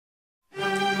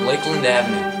Lakeland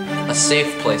Avenue, a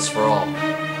safe place for all,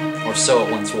 or so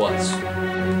it once was.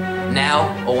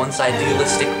 Now, a once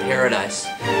idealistic paradise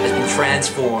has been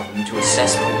transformed into a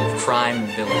cesspool of crime and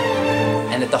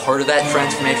villainy. And at the heart of that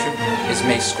transformation is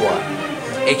Mas Squad,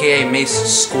 aka Mas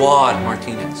Squad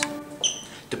Martinez.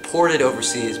 Deported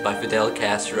overseas by Fidel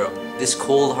Castro, this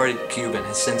cold-hearted Cuban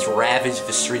has since ravaged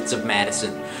the streets of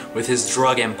Madison with his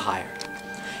drug empire.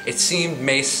 It seemed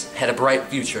Mas had a bright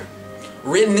future,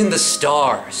 written in the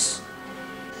stars.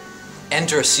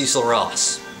 Enter Cecil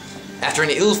Ross. After an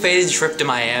ill-fated trip to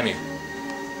Miami,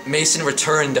 Mason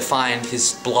returned to find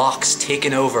his blocks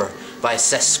taken over by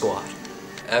Cec Squad.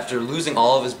 After losing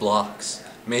all of his blocks,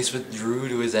 Mas withdrew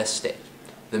to his estate,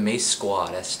 the Mas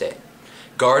Squad estate.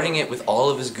 Guarding it with all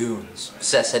of his goons,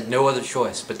 Cec had no other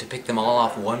choice but to pick them all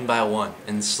off one by one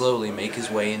and slowly make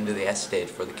his way into the estate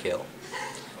for the kill.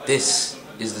 This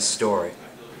is the story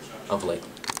of Lakeland.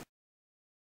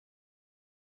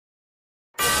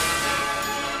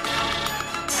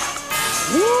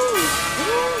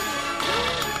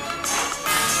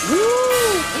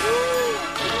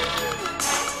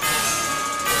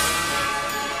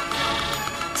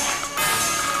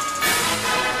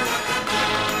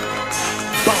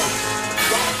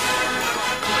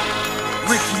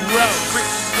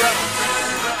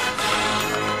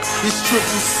 It's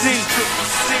Triple C,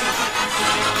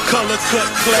 color cut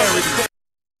clarity.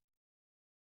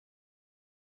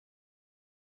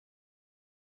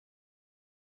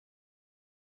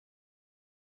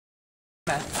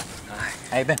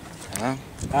 How you been?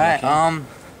 Alright,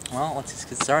 well, let's just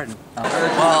get started.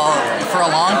 Well, for a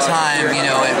long time, you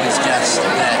know, it was just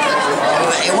that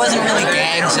it wasn't really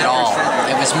gangs at all.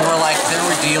 It was more like there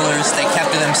were dealers, they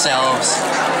kept to themselves,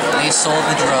 they sold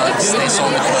the drugs, they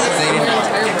sold the coke, they didn't.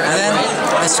 And then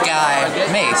this guy,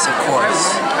 Mas, of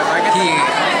course,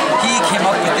 he came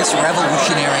up with this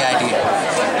revolutionary idea.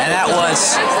 And that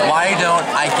was, why don't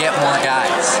I get more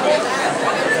guys?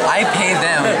 I pay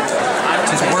them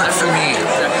to work for me.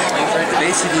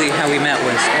 Basically how we met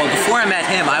was, well, before I met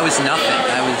him, I was nothing.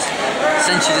 I was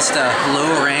essentially just a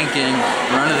low-ranking,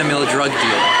 run-of-the-mill drug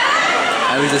dealer.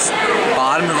 I was just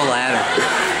bottom of the ladder.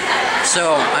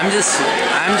 So I'm just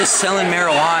selling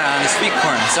marijuana on the street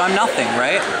corner. So I'm nothing,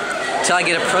 right? Until I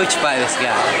get approached by this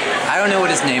guy. I don't know what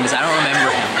his name is. I don't remember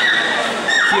him.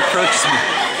 He approaches me,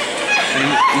 and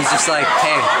he's just like,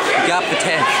 "Hey, you got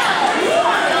potential."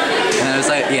 And I was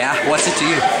like, "Yeah, what's it to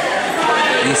you?"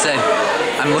 And he said,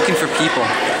 "I'm looking for people.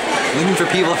 Looking for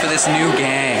people for this new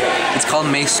gang. It's called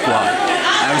Mas Squad."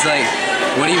 I was like,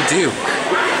 "What do you do?"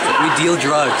 "We deal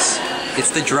drugs.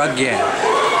 It's the drug gang."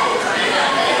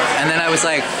 And then I was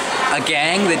like, "A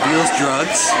gang that deals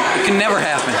drugs? It can never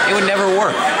happen. It would never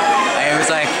work." I was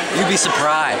like, "You'd be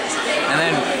surprised." And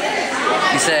then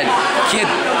he said, "Kid,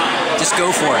 just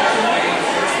go for it.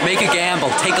 Make a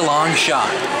gamble. Take a long shot."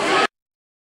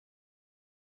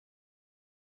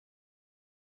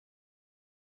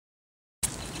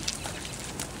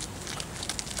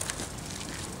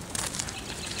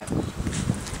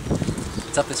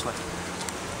 It's up this way.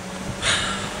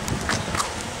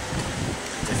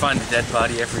 They find a dead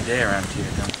body every day around here,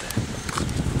 don't they?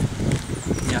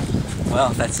 Yeah. Well,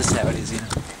 that's just how it is, you know.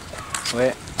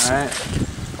 Wait, alright.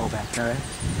 Hold back, alright?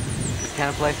 This kind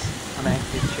of place, I'm gonna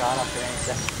get shot up there in a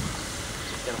second.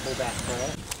 Just gotta hold back,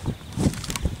 alright?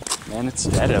 Man, it's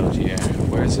dead out here.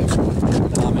 Where's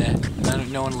everyone? Oh man,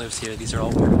 no one lives here. These are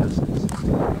all warehouses.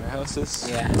 Warehouses?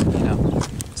 Yeah, you know.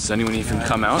 Does anyone even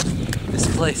come out? This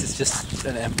place is just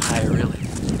an empire, really.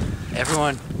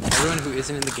 Everyone who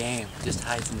isn't in the game just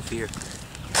hides in fear.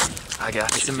 I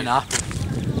got you. It's a monopoly.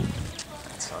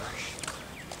 That's harsh.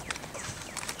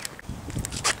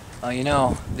 Well, you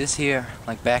know, this here,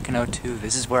 like back in '02,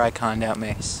 this is where I conned out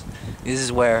Mas. This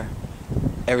is where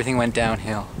everything went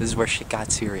downhill. This is where shit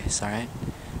got serious, alright?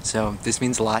 So, this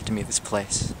means a lot to me, this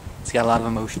place. It's got a lot of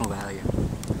emotional value.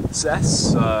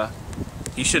 Cec,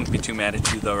 he shouldn't be too mad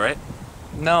at you though, right?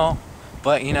 No,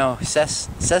 but you know,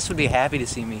 Cec would be happy to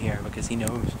see me here because he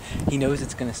knows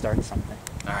it's gonna start something.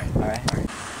 Alright?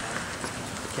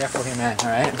 Careful here, man,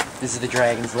 alright? This is the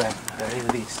dragon's leg. Ready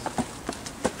the beast.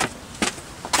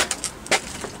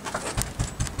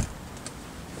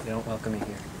 They don't welcome me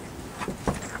here.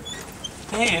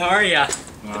 Hey, how are ya?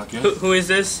 Good. Who is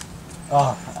this?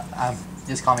 Oh,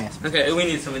 just call me Esper. Okay, we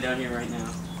need someone down here right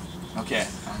now. Okay.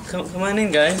 Come on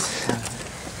in, guys.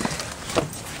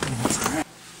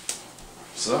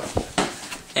 What's up?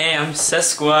 Hey, I'm Cec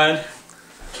Squad,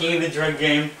 king of the drug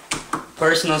game.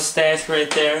 Personal stats right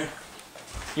there.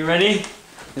 You ready?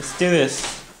 Let's do this.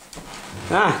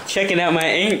 Checking out my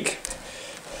ink.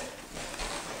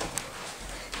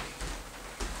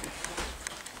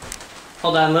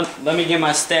 Hold on, let me get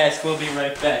my stats. We'll be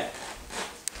right back.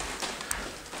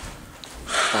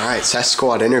 Alright, Cec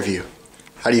Squad interview.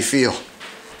 How do you feel?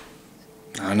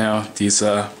 I know, he's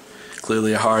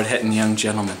clearly a hard-hitting young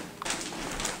gentleman.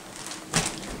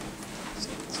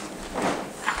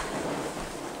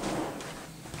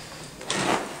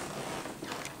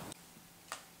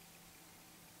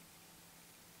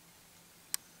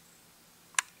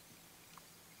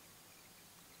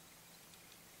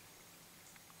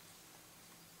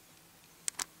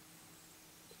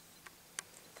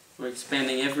 We're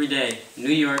expanding every day.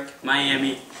 New York,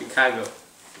 Miami, Chicago.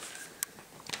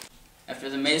 After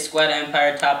the Mas Squad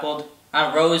Empire toppled,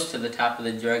 I rose to the top of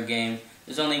the drug game.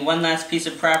 There's only one last piece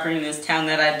of property in this town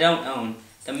that I don't own,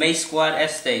 the Mas Squad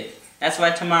estate. That's why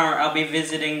tomorrow I'll be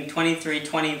visiting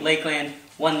 2320 Lakeland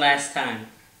one last time.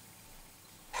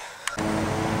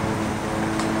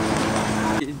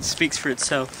 It speaks for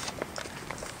itself.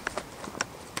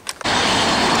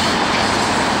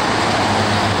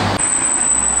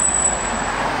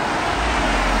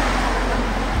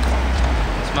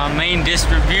 My main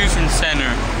distribution center.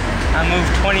 I move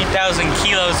 20,000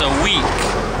 kilos a week.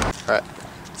 Alright.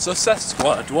 So Cec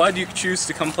Squad, why do you choose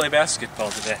to come play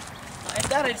basketball today? I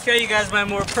thought I'd show you guys my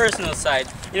more personal side.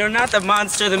 You know, not the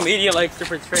monster the media likes to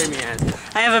portray me as.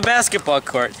 I have a basketball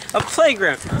court, a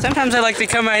playground. Sometimes I like to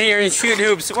come out here and shoot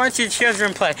hoops, watch your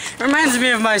children play. It reminds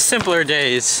me of my simpler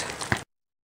days.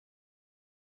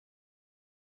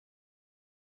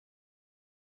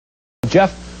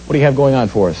 Jeff, what do you have going on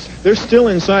for us? They're still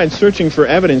inside searching for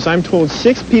evidence. I'm told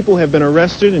 6 people have been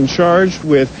arrested and charged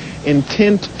with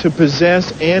intent to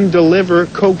possess and deliver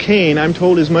cocaine. I'm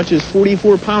told as much as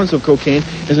 44 pounds of cocaine.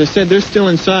 As I said, they're still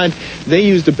inside. They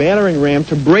used a battering ram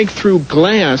to break through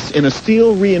glass in a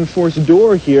steel reinforced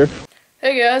door here.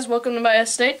 Hey guys, welcome to my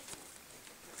estate.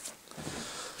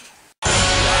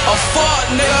 A fuck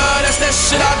nigga, that's that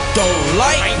shit I don't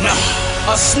like. No.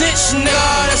 A snitch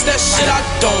nigga, that's that shit I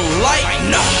don't like.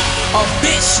 No. A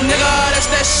bitch nigga, that's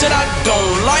that shit I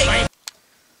don't like.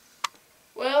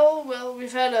 Well,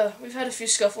 we've had a few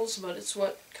scuffles, but it's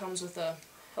what comes with a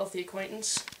healthy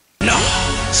acquaintance. No.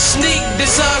 Sneak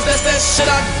designs, that's that shit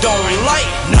I don't like.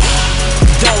 No.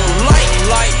 Don't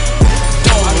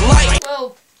like.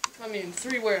 Well, I mean,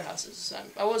 3 warehouses.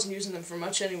 I wasn't using them for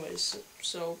much anyways,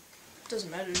 so it doesn't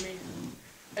matter to me.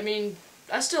 I mean,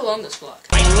 I still own this block.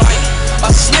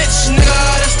 A snitch nigga,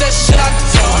 that's that shit I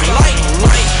don't like.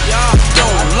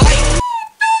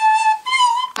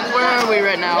 Where are we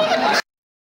right now?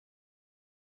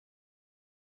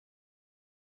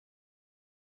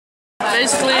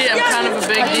 Basically, I'm kind of a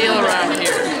big deal around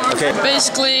here. Okay.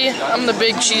 Basically, I'm the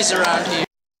big cheese around here.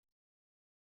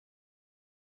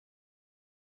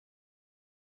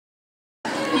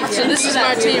 So this is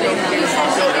my team.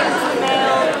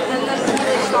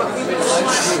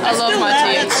 I love my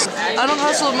teams. I don't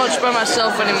hustle much by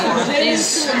myself anymore.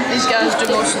 These guys do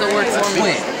most of the work for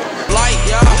me. Like,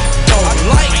 yeah, don't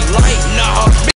like, no.